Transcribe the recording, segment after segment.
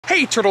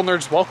Hey turtle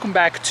nerds, welcome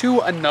back to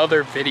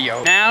another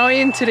video. Now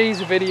in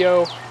today's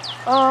video,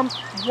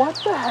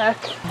 what the heck?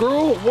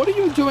 Girl, what are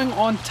you doing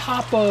on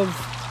top of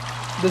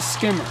the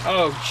skimmer?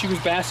 Oh, she was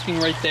basking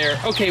right there.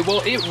 Okay,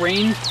 well it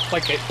rained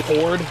like it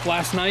poured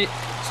last night.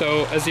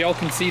 So as y'all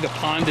can see, the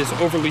pond is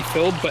overly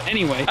filled, but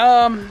anyway.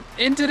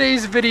 In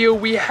today's video,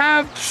 we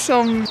have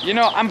some,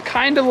 I'm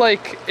kind of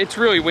like, it's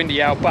really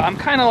windy out, but I'm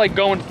kind of like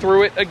going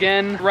through it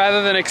again.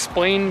 Rather than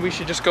explain, we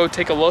should just go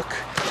take a look.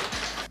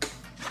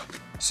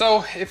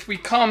 So if we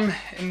come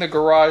in the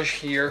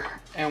garage here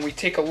and we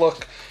take a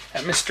look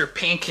at Mr.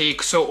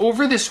 Pancake. So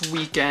over this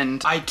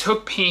weekend, I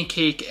took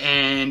Pancake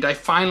and I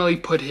finally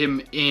put him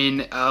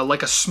in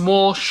like a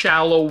small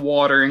shallow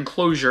water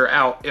enclosure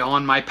out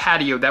on my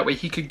patio. That way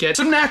he could get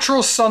some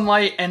natural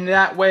sunlight, and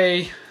that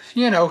way,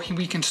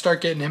 we can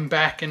start getting him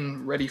back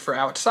and ready for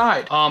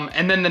outside.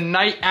 And then the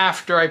night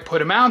after I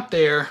put him out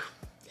there,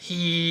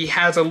 he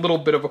has a little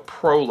bit of a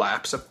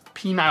prolapse, a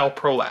penile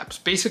prolapse.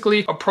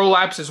 Basically, a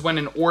prolapse is when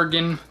an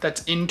organ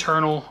that's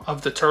internal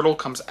of the turtle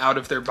comes out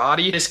of their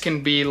body. This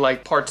can be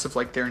like parts of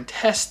like their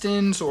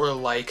intestines or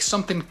like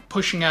something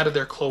pushing out of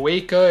their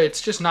cloaca.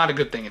 It's just not a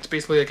good thing. It's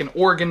basically like an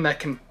organ that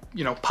can,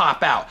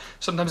 pop out.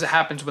 Sometimes it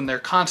happens when they're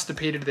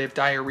constipated, they have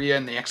diarrhea,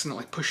 and they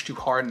accidentally push too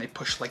hard and they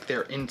push like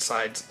their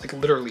insides like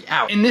literally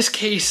out. In this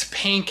case,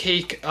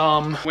 Pancake,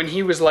 when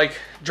he was like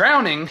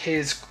drowning,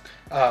 his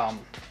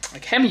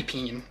like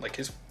hemipene, like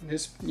his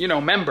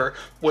member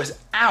was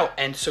out,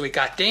 and so it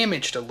got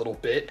damaged a little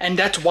bit, and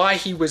that's why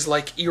he was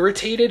like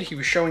irritated. He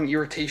was showing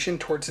irritation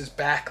towards his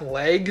back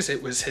legs.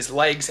 It was his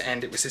legs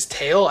and it was his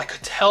tail. I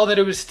could tell that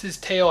it was his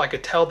tail. I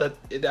could tell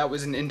that that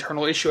was an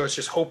internal issue. I was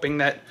just hoping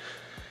that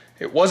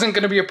it wasn't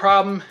gonna be a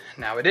problem.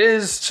 Now it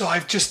is. So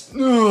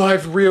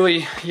I've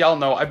really, y'all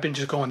know, I've been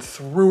just going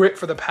through it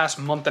for the past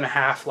month and a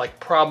half, like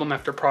problem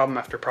after problem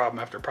after problem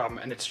after problem,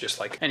 and it's just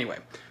like, anyway.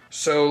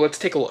 So let's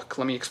take a look.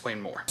 Let me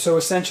explain more. So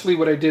essentially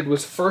what I did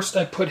was first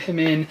I put him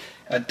in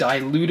a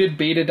diluted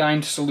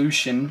betadine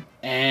solution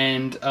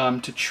and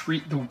to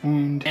treat the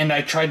wound, and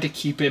I tried to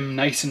keep him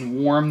nice and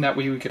warm. That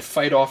way we could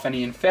fight off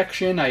any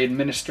infection. I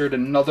administered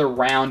another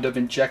round of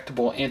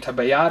injectable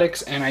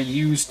antibiotics, and I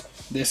used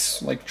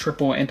this like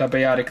triple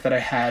antibiotic that I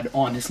had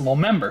on his little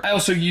member. I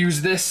also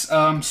used this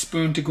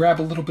spoon to grab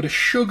a little bit of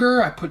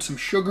sugar. I put some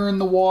sugar in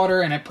the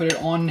water and I put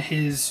it on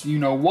his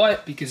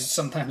what, because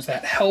sometimes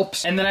that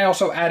helps. And then I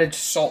also added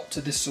salt to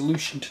this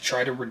solution to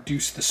try to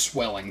reduce the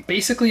swelling.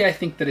 Basically, I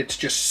think that it's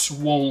just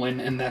swollen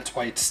and that's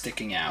why it's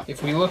sticking out.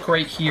 If we look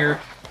right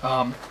here,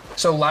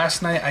 so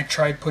last night I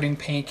tried putting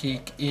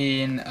Pancake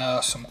in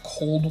some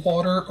cold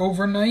water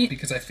overnight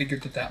because I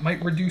figured that that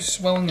might reduce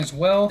swelling as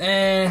well,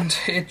 and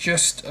it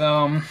just,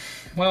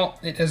 well,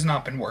 it has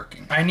not been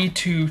working. I need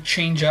to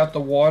change out the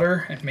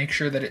water and make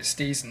sure that it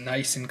stays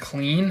nice and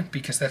clean,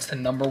 because that's the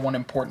 #1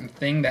 important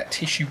thing. That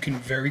tissue can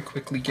very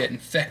quickly get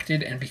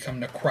infected and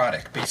become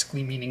necrotic,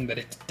 basically meaning that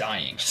it's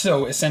dying.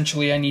 So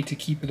essentially I need to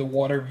keep the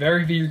water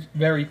very, very,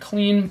 very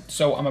clean.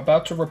 So I'm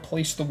about to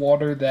replace the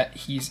water that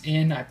he's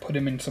in. I put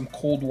him in some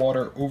cold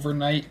water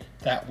overnight.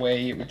 That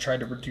way it would try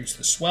to reduce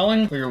the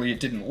swelling. Clearly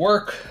it didn't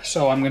work.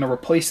 So I'm gonna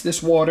replace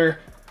this water,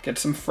 get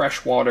some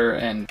fresh water,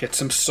 and get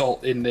some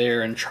salt in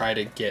there and try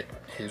to get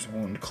his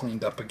wound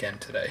cleaned up again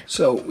today.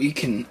 So we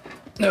can,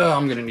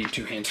 I'm gonna need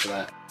 2 hands for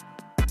that.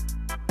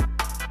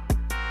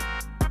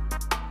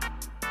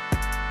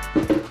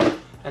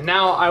 And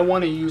now I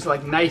wanna use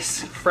like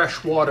nice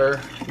fresh water,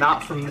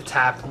 not from the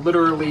tap,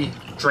 literally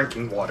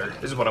drinking water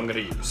is what I'm gonna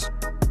use.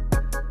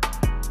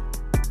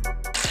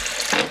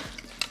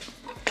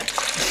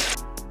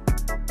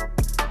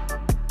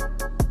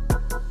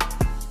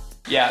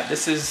 Yeah,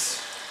 this is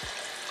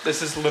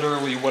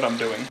literally what I'm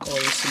doing.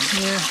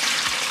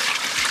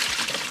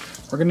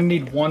 We're gonna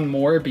need 1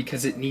 more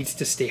because it needs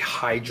to stay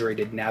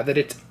hydrated. Now that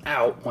it's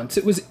out, once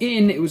it was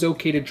in, it was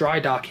okay to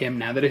dry dock him.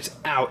 Now that it's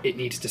out, it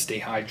needs to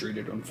stay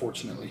hydrated,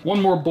 unfortunately. 1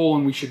 more bowl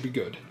and we should be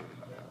good.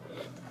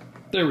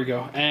 There we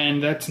go,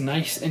 and that's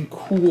nice and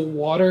cool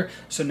water.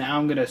 So now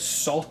I'm gonna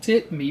salt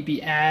it,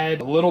 maybe add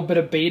a little bit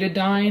of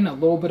betadine, a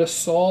little bit of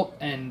salt,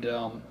 and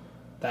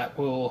that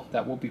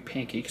will be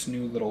Pancake's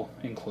new little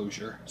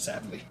enclosure,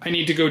 sadly. I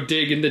need to go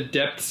dig in the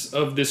depths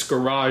of this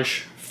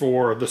garage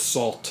for the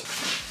salt.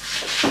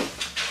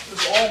 This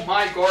is all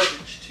my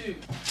garbage, too.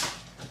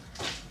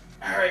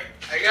 All right,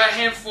 I got a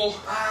handful.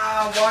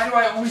 Why do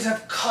I always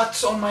have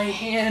cuts on my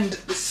hand?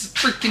 This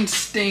freaking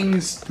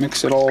stings.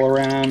 Mix it all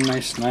around,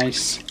 nice.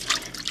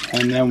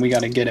 And then we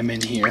gotta get him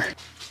in here.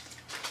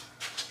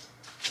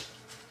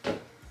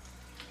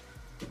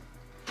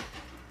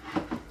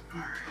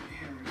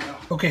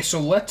 Okay, so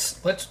let's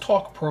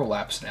talk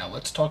prolapse now.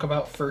 Let's talk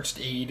about first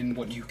aid and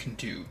what you can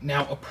do.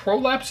 Now, a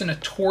prolapse in a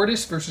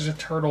tortoise versus a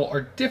turtle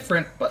are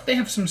different, but they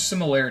have some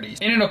similarities.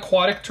 In an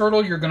aquatic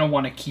turtle, you're gonna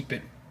wanna keep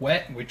it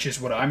wet, which is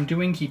what I'm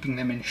doing, keeping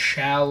them in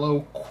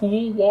shallow,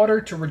 cool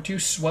water to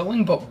reduce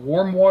swelling, but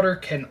warm water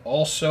can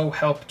also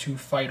help to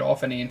fight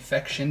off any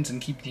infections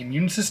and keep the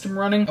immune system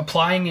running.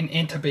 Applying an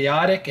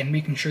antibiotic and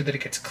making sure that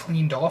it gets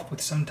cleaned off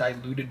with some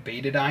diluted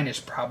betadine is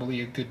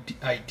probably a good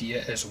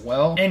idea as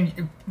well.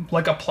 And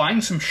like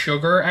applying some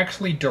sugar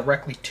actually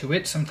directly to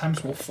it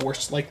sometimes will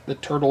force like the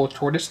turtle or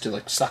tortoise to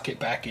like suck it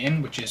back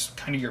in, which is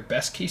kind of your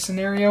best case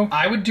scenario.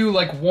 I would do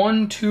like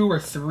 1, 2, or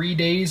 3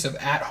 days of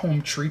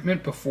at-home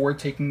treatment before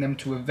taking them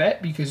to a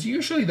vet, because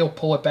usually they'll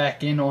pull it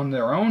back in on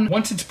their own.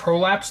 Once it's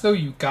prolapse though,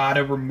 you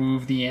gotta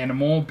remove the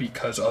animal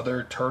because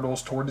other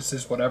turtles,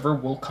 tortoises, whatever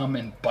will come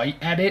and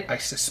bite at it. I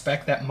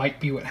suspect that might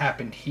be what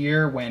happened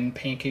here when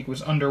Pancake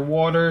was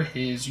underwater.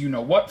 His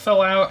you-know-what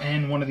fell out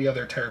and one of the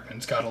other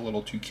terrapins got a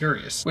little too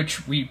curious,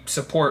 which we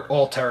support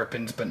all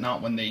terrapins, but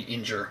not when they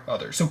injure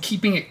others. So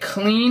keeping it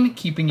clean,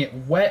 keeping it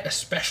wet,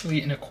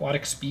 especially in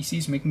aquatic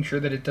species, making sure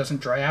that it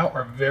doesn't dry out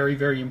are very,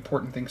 very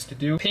important things to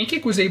do.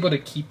 Pancake was able to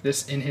keep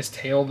this in his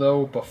tail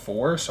though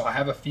before, so I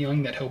have a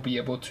feeling that he'll be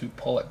able to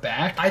pull it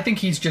back. I think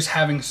he's just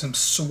having some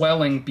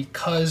swelling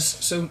because,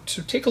 so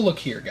take a look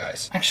here,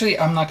 guys. Actually,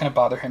 I'm not gonna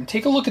bother him.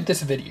 Take a look at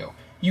this video.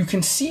 You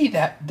can see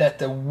that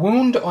the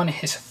wound on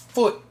his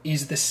foot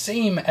is the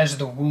same as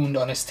the wound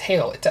on his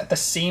tail. It's at the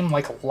same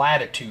like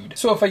latitude.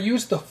 So if I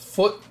use the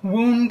foot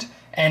wound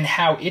and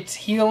how it's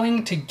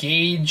healing to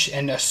gauge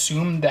and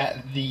assume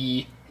that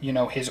the, you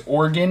know, his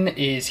organ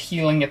is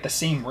healing at the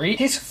same rate,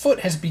 his foot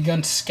has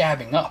begun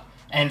scabbing up.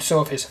 And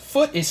so if his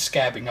foot is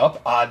scabbing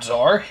up, odds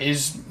are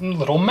his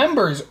little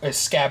member is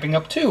scabbing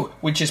up too,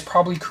 which is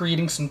probably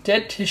creating some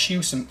dead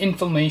tissue, some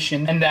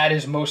inflammation, and that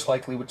is most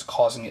likely what's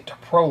causing it to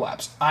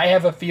prolapse. I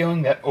have a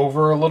feeling that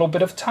over a little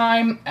bit of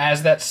time,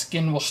 as that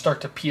skin will start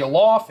to peel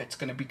off, it's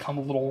going to become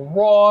a little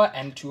raw,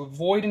 and to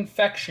avoid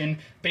infection,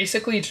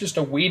 basically it's just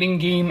a waiting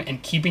game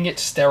and keeping it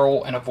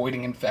sterile and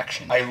avoiding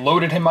infection. I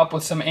loaded him up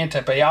with some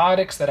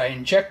antibiotics that I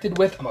injected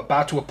with. I'm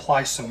about to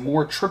apply some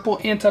more triple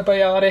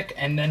antibiotic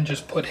and then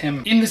just put him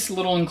in this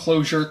little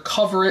enclosure,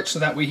 cover it so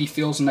that way he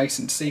feels nice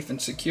and safe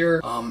and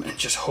secure, and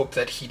just hope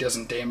that he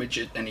doesn't damage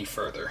it any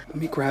further. Let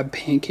me grab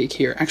Pancake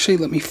here. Actually,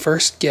 let me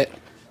first get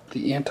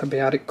the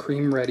antibiotic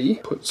cream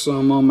ready. Put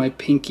some on my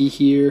pinky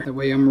here. That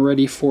way I'm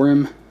ready for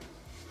him.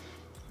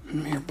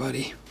 Come here,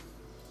 buddy.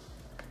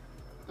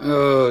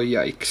 Oh,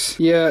 yikes.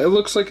 Yeah, it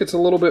looks like it's a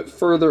little bit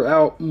further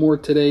out more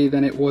today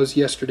than it was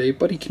yesterday.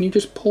 Buddy, can you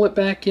just pull it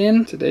back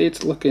in? Today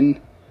it's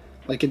looking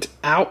like it's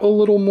out a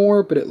little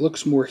more, but it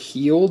looks more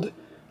healed.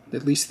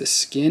 At least the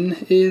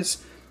skin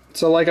is.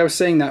 So like I was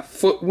saying, that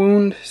foot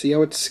wound, see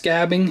how it's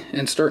scabbing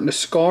and starting to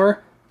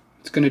scar?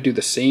 It's going to do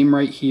the same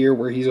right here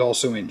where he's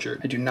also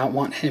injured. I do not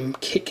want him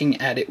kicking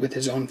at it with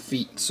his own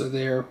feet. So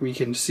there we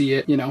can see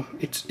it, you know,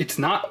 it's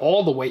not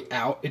all the way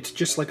out. It's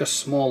just like a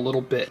small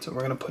little bit. So we're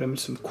going to put him in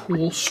some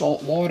cool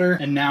salt water.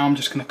 And now I'm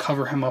just going to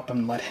cover him up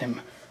and let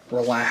him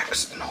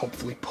relax and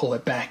hopefully pull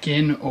it back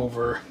in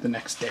over the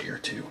next day or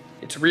two.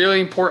 It's really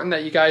important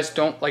that you guys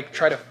don't like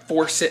try to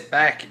force it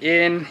back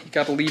in. You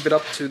got to leave it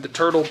up to the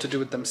turtle to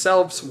do it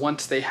themselves.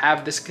 Once they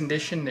have this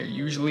condition, they're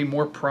usually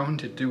more prone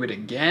to do it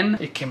again.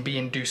 It can be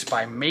induced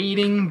by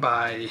mating,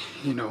 by,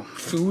 you know,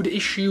 food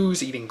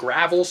issues, eating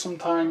gravel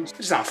sometimes.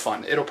 It's not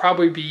fun. It'll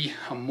probably be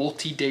a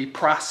multi-day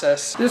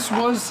process. This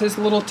was his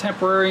little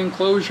temporary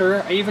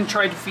enclosure. I even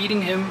tried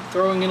feeding him,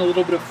 throwing in a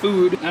little bit of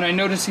food, and I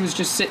noticed he was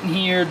just sitting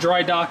here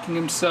dry docking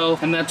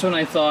himself, and that's when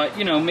I thought,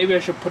 you know, maybe I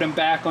should put him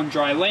back on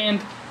dry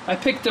land. I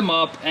picked him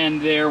up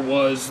and there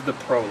was the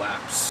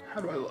prolapse.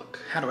 How do I look?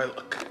 How do I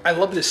look? I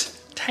love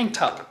this tank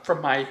top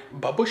from my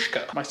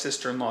babushka. My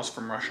sister-in-law's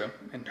from Russia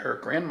and her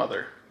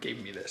grandmother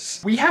gave me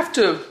this. We have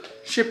to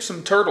ship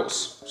some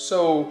turtles.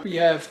 So we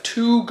have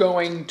 2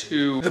 going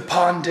to the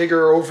pond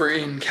digger over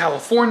in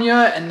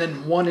California, and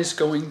then 1 is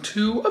going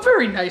to a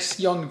very nice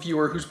young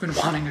viewer who's been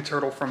wanting a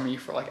turtle from me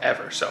for like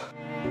ever. So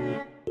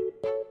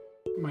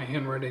my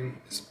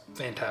handwriting is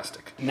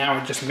fantastic. Now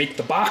I just make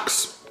the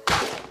box.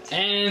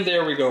 And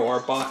there we go,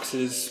 our box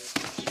is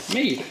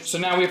made. So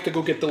now we have to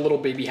go get the little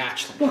baby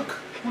hatchling. Look,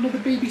 one of the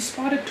baby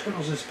spotted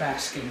turtles is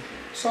basking.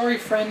 Sorry,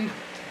 friend.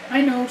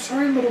 I know,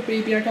 sorry, little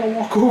baby, I gotta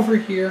walk over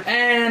here.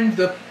 And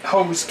the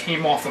hose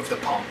came off of the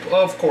pump.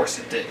 Of course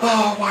it did.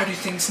 Oh, why do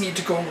things need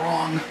to go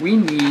wrong? We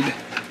need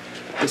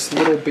this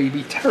little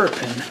baby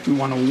terrapin. We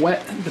wanna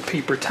wet the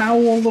paper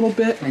towel a little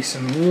bit, nice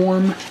and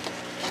warm.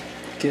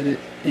 Get it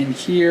in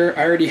here.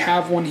 I already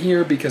have one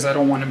here because I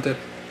don't want him to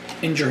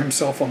injure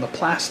himself on the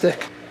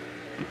plastic.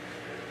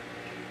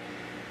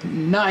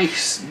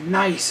 Nice,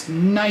 nice,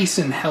 nice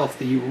and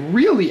healthy.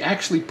 Really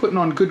actually putting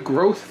on good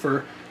growth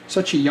for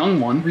such a young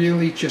one.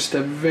 Really just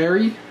a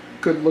very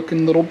good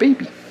looking little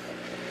baby.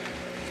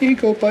 Here you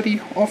go,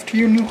 buddy. Off to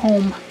your new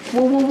home.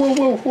 Whoa, whoa, whoa,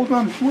 whoa, hold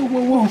on. Whoa,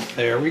 whoa, whoa.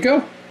 There we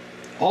go.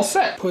 All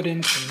set. Put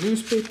in some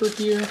newspaper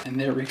here, and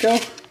there we go.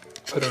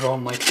 Put it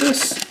on like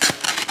this,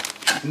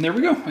 and there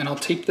we go. And I'll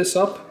tape this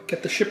up,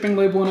 get the shipping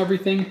label and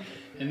everything,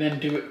 and then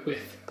do it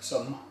with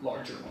some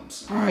larger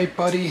ones. All right,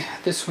 buddy.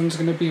 This one's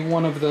gonna be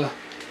one of the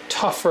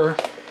tougher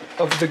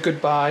of the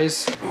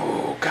goodbyes.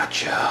 Oh,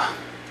 gotcha.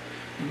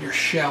 And your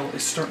shell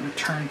is starting to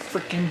turn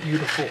freaking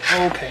beautiful.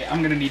 Okay,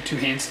 I'm gonna need 2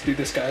 hands to do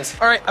this, guys.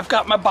 All right, I've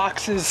got my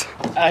boxes.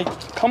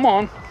 Come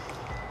on.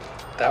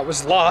 That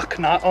was lock,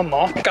 not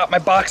unlock. Got my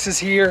boxes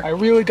here. I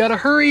really gotta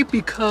hurry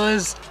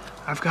because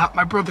I've got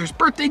my brother's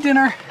birthday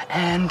dinner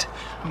and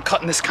I'm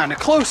cutting this kind of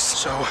close,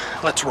 so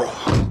let's roll.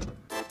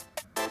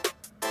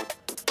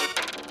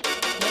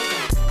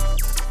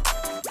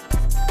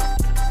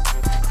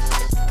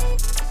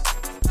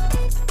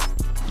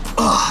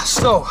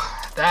 So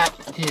that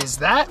is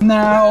that.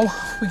 Now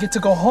we get to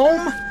go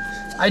home.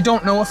 I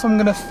don't know if I'm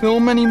gonna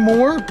film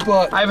anymore,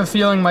 but I have a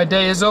feeling my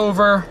day is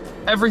over.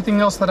 Everything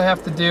else that I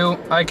have to do,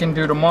 I can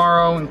do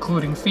tomorrow,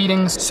 including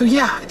feedings. So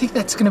yeah, I think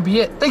that's gonna be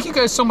it. Thank you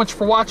guys so much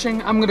for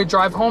watching. I'm gonna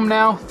drive home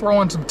now, throw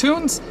on some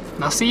tunes,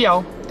 and I'll see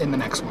y'all in the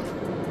next one.